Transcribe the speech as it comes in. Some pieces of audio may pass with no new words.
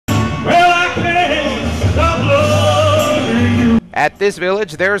At this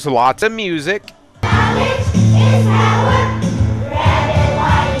village, there's lots of music,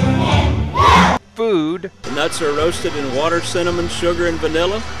 food, The nuts are roasted in water, cinnamon, sugar, and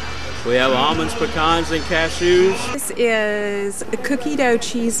vanilla. We have almonds, pecans, and cashews. This is a cookie dough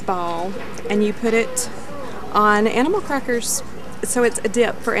cheese ball, and you put it on animal crackers. So it's a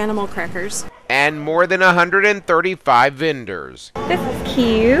dip for animal crackers. and more than 135 vendors. This is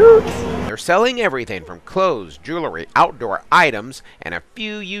cute. They're selling everything from clothes, jewelry, outdoor items, and a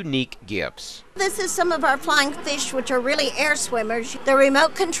few unique gifts. This is some of our flying fish, which are really air swimmers. They're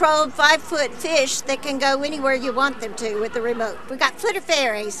remote-controlled 5-foot fish that can go anywhere you want them to with the remote. We got footer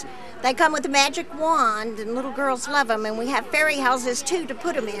fairies. They come with a magic wand, and little girls love them, and we have fairy houses, too, to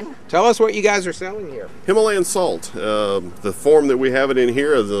put them in. Tell us what you guys are selling here. Himalayan salt. The form that we have it in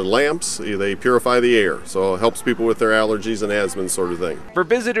here is the lamps. They purify the air, so it helps people with their allergies and asthma sort of thing. For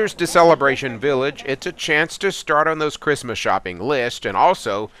visitors to Celebration Village, it's a chance to start on those Christmas shopping lists and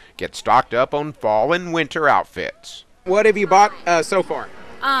also get stocked up on fall and winter outfits. What have you bought so far?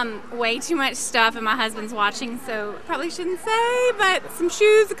 Way too much stuff, and my husband's watching, so probably shouldn't say, but some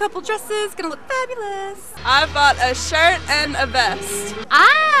shoes, a couple dresses, gonna look fabulous. I bought a shirt and a vest.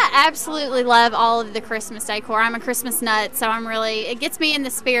 I absolutely love all of the Christmas decor. I'm a Christmas nut, so it gets me in the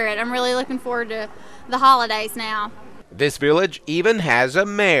spirit. I'm really looking forward to the holidays now. This village even has a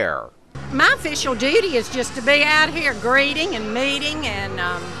mayor. My official duty is just to be out here greeting and meeting and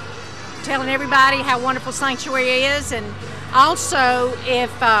telling everybody how wonderful Sanctuary is, and also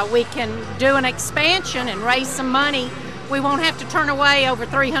if we can do an expansion and raise some money, we won't have to turn away over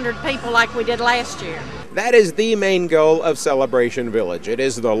 300 people like we did last year. That is the main goal of Celebration Village. It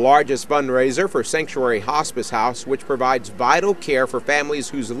is the largest fundraiser for Sanctuary Hospice House, which provides vital care for families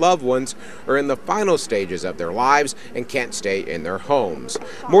whose loved ones are in the final stages of their lives and can't stay in their homes.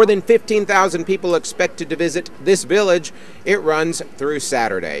 More than 15,000 people expected to visit this village. It runs through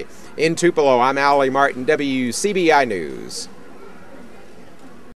Saturday. In Tupelo, I'm Allie Martin, WCBI News.